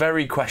got some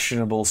very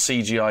questionable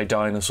CGI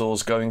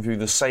dinosaurs going through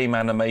the same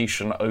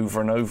animation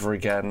over and over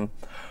again,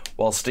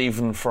 while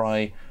Stephen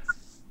Fry,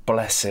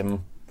 bless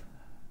him,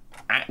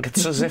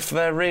 acts as if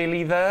they're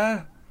really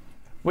there.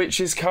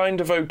 Which is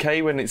kind of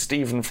okay when it's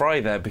Stephen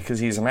Fry there because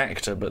he's an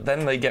actor, but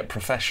then they get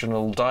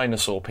professional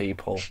dinosaur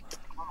people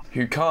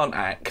who can't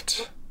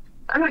act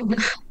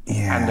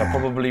and are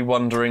probably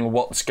wondering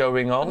what's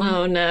going on.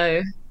 Oh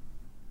no.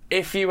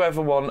 If you ever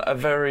want a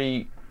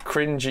very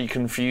cringy,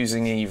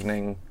 confusing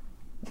evening,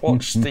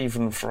 watch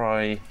Stephen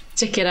Fry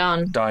Stick it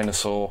on.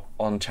 Dinosaur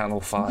on Channel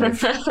 5.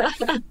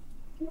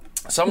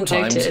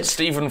 Sometimes Noted.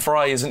 Stephen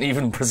Fry isn't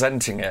even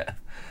presenting it.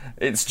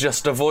 It's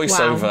just a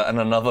voiceover Wow. and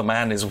another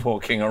man is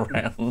walking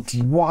around.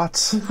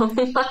 What? Oh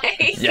my.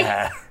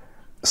 Yeah.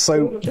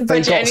 So they But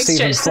it got only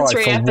Stephen stretched to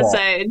Fry 3 for what?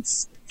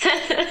 episodes.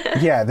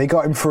 Yeah, they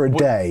got him for a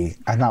day,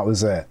 and that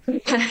was it.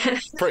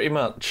 Pretty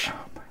much.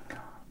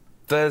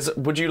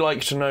 Would you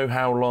like to know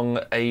how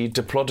long a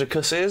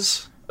diplodocus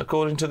is,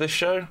 according to this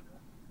show?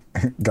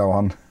 Go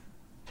on.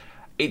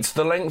 It's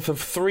the length of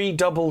 3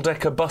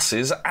 double-decker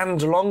buses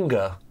and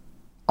longer.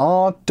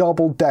 Are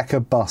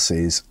double-decker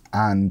buses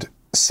and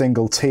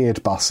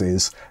single-tiered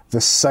buses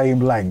the same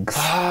length?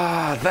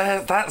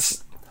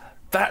 That's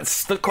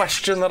the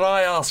question that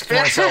I asked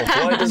myself.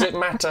 Why does it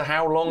matter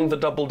how long the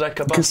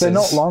double-decker bus is? Because they're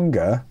not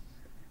longer.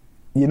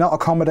 You're not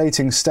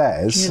accommodating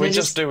stairs. We're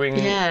just doing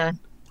Yeah.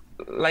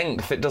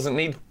 length. It doesn't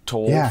need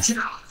tall. Yeah.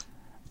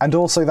 And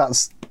also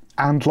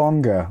and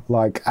longer.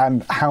 Like,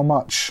 and how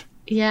much?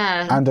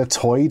 Yeah. And a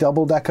toy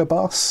double-decker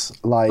bus?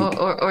 Like,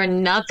 Or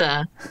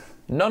another.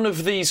 None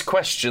of these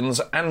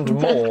questions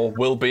and more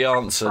will be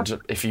answered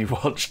if you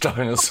watch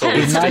Dinosaur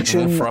with Stephen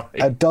imagine Fry.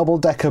 a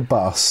double-decker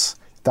bus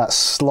that's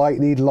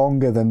slightly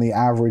longer than the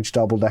average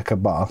double-decker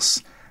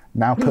bus.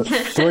 Now put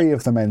 3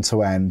 of them end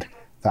to end.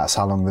 That's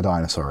how long the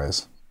dinosaur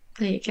is.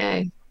 There you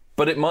go.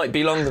 But it might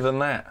be longer than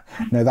that.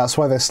 No, that's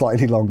why they're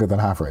slightly longer than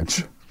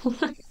average.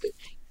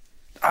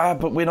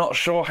 But we're not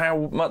sure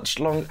how much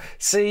long.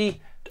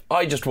 See,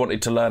 I just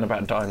wanted to learn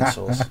about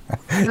dinosaurs.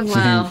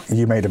 Wow.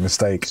 You made a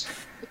mistake.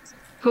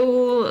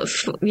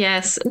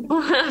 Yes.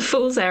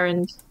 Fool's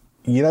errand.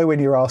 You know when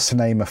you're asked to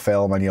name a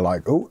film and you're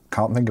like, oh,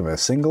 can't think of a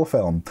single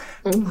film.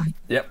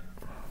 Yep.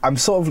 I'm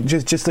sort of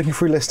just looking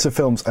through lists of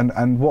films, and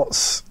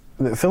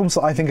the films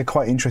that I think are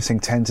quite interesting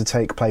tend to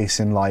take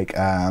place in like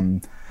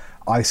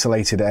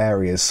isolated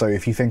areas. So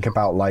if you think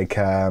about like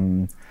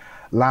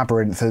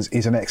Labyrinth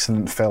is an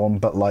excellent film,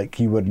 but like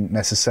you wouldn't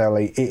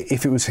necessarily,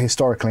 if it was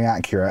historically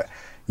accurate,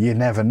 you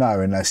never know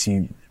unless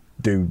you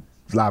do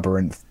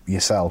Labyrinth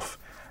yourself.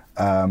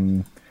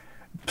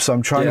 So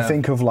I'm trying to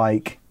think of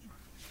like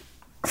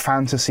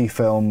fantasy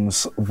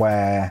films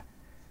where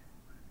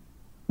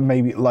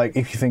maybe like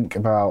if you think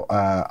about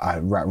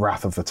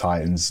Wrath of the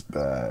Titans,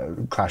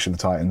 Clash of the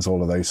Titans,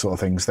 all of those sort of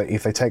things, that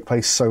if they take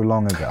place so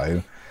long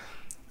ago,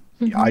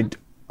 I'd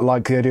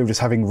like the idea of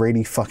just having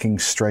really fucking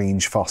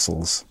strange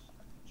fossils,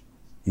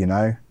 you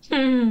know?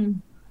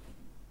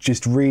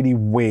 Just really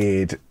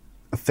weird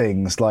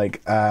things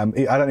like I don't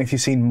know if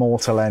you've seen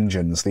Mortal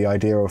Engines, the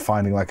idea of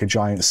finding like a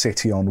giant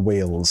city on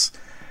wheels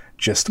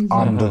just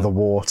under the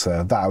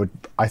water.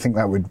 I think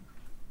that would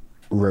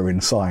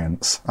ruin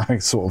science. I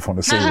sort of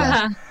want to see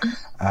that.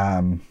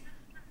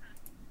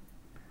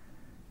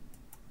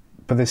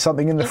 But there's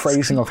something in the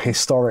phrasing of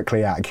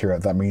historically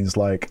accurate that means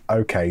like,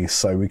 okay,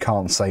 so we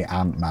can't say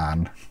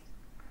Ant-Man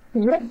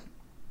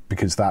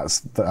because that's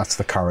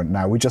the current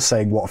now. We're just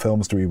saying what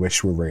films do we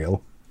wish were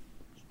real.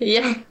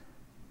 Yeah.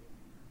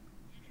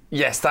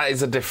 Yes, that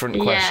is a different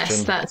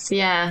question. Yes,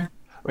 yeah.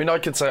 I mean, I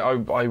could say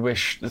I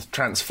wish the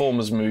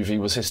Transformers movie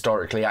was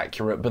historically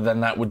accurate, but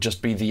then that would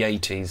just be the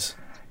 80s.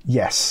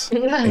 Yes,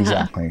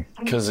 exactly.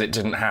 Because it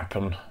didn't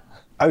happen.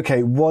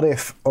 Okay, what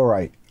if, all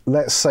right,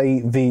 let's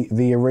say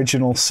the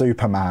original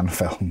Superman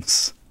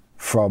films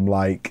from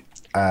like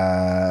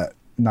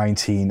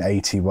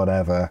 1980,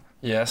 whatever.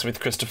 Yes, with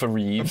Christopher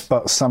Reeve.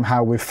 But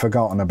somehow we've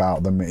forgotten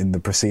about them in the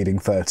preceding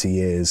 30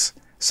 years.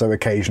 So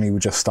occasionally we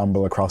just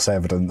stumble across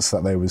evidence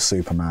that there was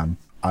Superman.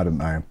 I don't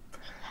know.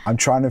 I'm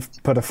trying to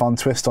put a fun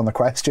twist on the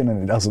question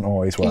and it doesn't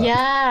always work.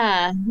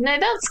 Yeah. No,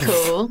 that's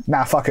cool.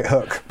 Nah, fuck it,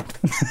 Hook.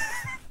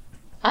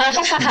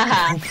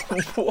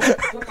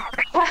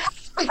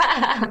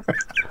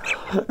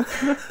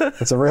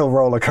 It's a real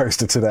roller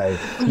coaster today.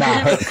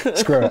 Nah, Hook,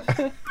 screw it.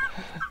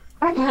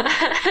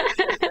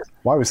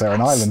 Why was there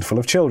an island full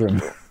of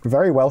children?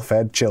 Very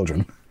well-fed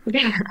children.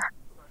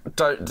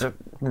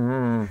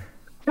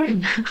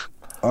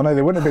 Oh no,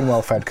 they wouldn't have been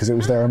well-fed because it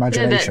was their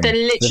imagination. They're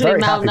literally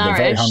very happy, but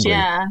very malnourished,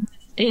 hungry.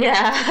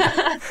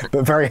 yeah.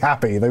 But very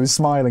happy. They were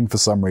smiling for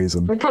some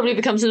reason. It probably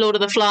becomes Lord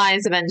of the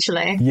Flies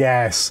eventually.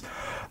 Yes.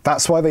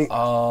 That's why they...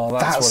 Oh,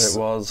 that's what it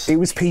was. It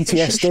was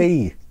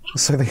PTSD.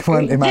 So they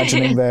weren't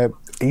imagining they're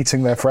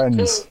eating their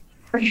friends.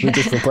 They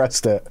just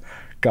repressed it.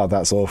 God,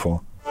 that's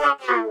awful.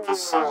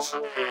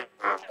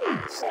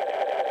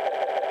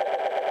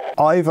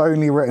 I've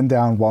only written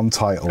down one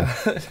title.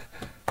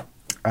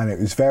 and it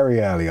was very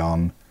early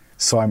on,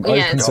 so I'm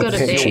Yeah, open it's to gotta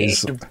be.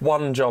 pitches.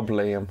 One job,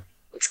 Liam.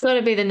 It's got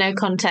to be the no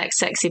context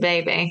sexy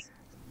baby.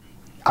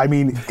 I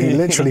mean, it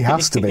literally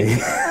has to be.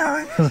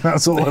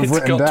 That's all I've It's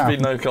written got down. to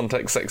be no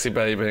context, sexy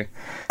baby.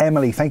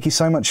 Emily, thank you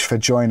so much for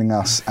joining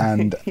us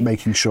and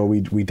making sure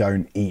we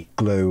don't eat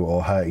glue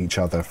or hurt each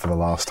other for the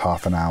last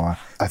half an hour.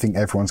 I think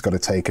everyone's got to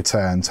take a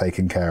turn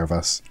taking care of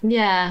us.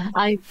 Yeah,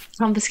 I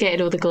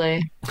confiscated all the glue.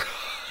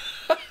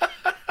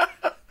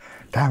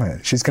 Damn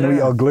it, she's going to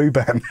eat our glue,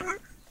 Ben.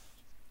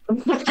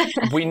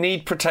 We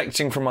need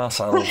protecting from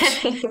ourselves.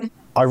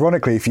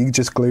 Ironically, if you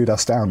just glued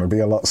us down, it would be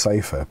a lot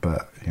safer,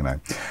 but, you know.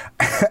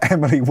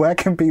 Emily, where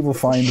can people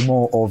find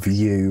more of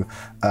you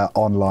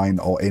online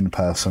or in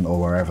person or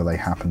wherever they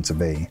happen to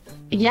be?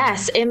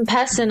 Yes, in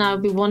person I'll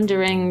be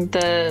wandering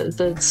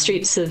the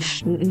streets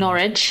of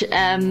Norwich.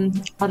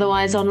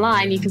 Otherwise,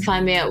 online you can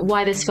find me at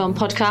Why This Film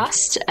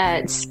Podcast.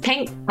 It's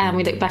pink, and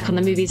we look back on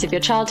the movies of your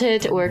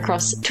childhood. We're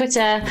across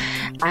Twitter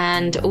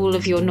and all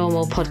of your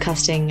normal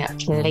podcasting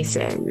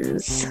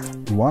places.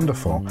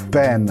 Wonderful.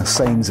 Ben,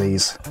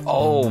 samesies.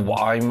 Oh,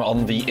 I'm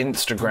on the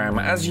Instagram,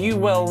 as you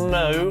well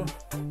know,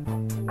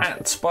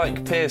 at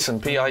Spike Pearson,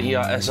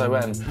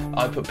 Pierson.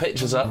 I put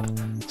pictures up.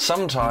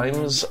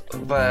 Sometimes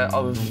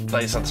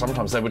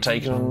sometimes they were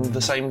taken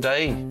the same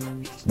day.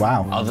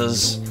 Wow.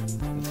 Others,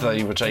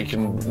 they were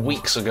taken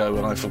weeks ago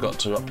and I forgot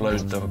to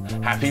upload them.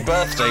 Happy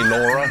birthday,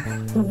 Laura.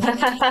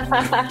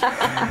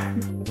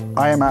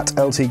 I am at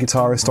LT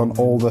Guitarist on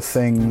all the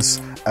things.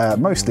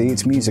 Mostly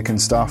it's music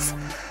and stuff.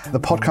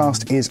 The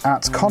podcast is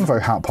at Convo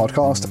Hat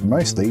Podcast.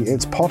 Mostly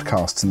it's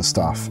podcasts and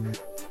stuff.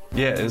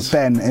 Yeah, it is.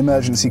 Ben,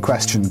 emergency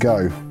question,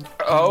 go.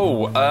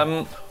 Oh,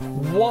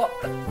 what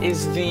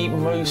is the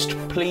most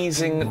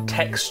pleasing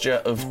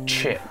texture of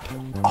chip?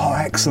 Oh,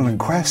 excellent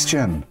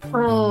question.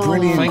 Oh,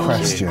 Brilliant Thank you.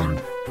 question.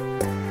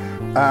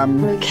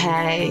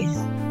 okay.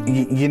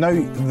 You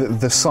know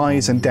the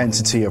size and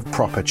density of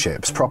proper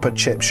chips, proper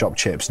chip shop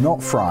chips,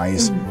 not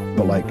fries,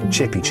 but like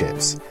chippy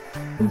chips.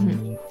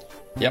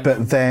 Yep.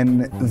 But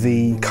then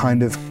the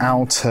kind of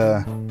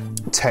outer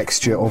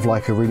texture of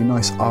like a really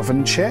nice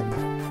oven chip,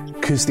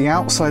 because the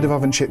outside of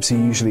oven chips are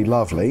usually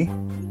lovely,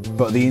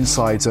 but the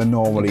insides are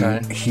normally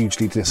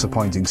hugely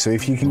disappointing. So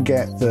if you can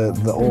get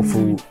the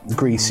awful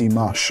greasy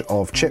mush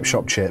of chip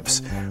shop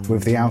chips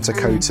with the outer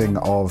coating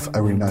of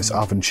a really nice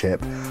oven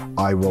chip,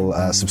 I will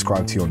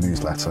subscribe to your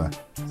newsletter.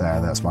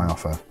 That's my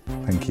offer.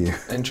 Thank you.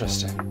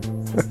 Interesting.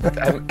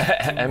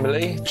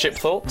 Emily, chip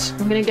thoughts?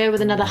 I'm gonna go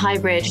with another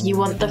hybrid. You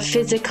want the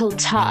physical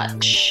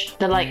touch,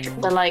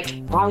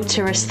 the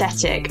outer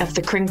aesthetic of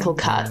the crinkle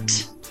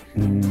cut.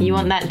 You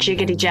want that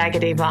jiggity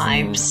jaggedy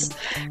vibes,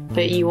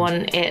 but you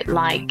want it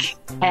like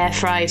air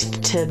fried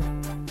to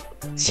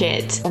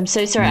shit. I'm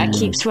so sorry, I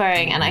keep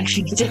swearing and I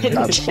actually didn't.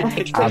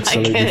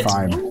 Absolutely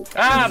fine.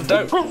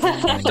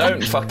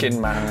 Don't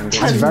fucking man.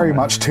 It's very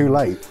much too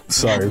late,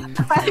 so...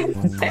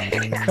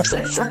 I'm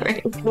so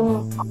sorry.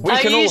 We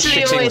I can all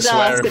usually shitting always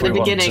swear ask if at we the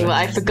want beginning, to. but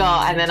I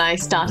forgot, and then I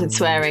started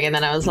swearing, and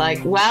then I was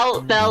like,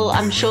 well,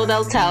 I'm sure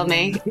they'll tell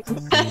me.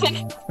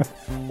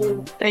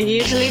 They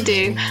usually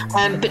do,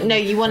 but no,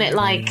 you want it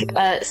like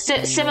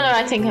similar.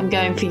 I think I'm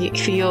going for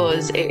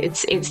yours.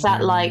 It's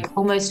that like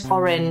almost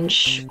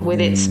orange with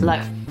its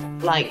like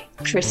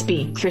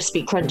crispy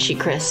crunchy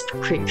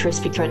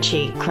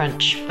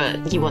crunch,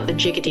 but you want the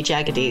jiggity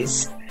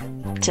jaggities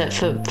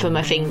for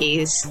my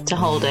fingies to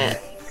hold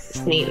it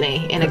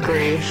neatly in a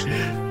groove.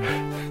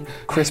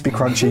 Crispy,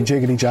 crunchy,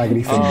 jiggity,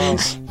 jaggedy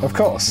fingers. Of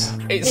course.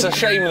 It's a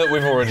shame that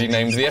we've already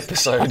named the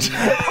episode.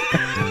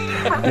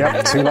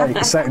 Yep, too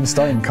late. Set in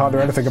stone. Can't do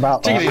anything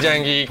about that.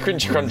 Jiggity jangy,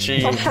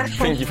 crunchy,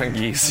 fingy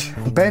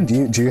fingies. Ben,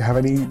 do you have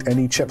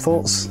any chip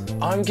thoughts?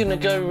 I'm gonna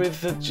go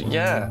with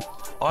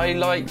I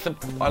like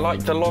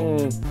the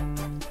long,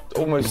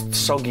 almost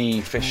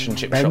soggy fish and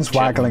chip Ben's shop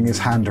chip. waggling his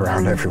hand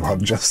around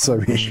everyone just so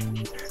he...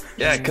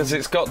 Yeah, because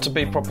it's got to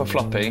be proper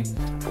floppy,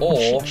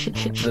 or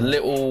the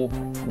little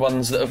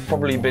ones that have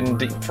probably been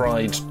deep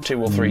fried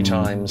 2 or 3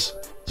 times,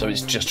 so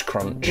it's just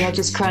crunch. Yeah,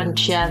 just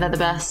crunch. Yeah, they're the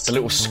best. The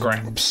little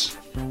scraps.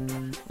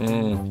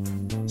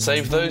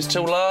 Save those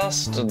till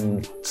last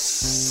and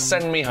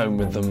send me home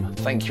with them.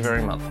 Thank you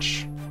very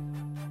much.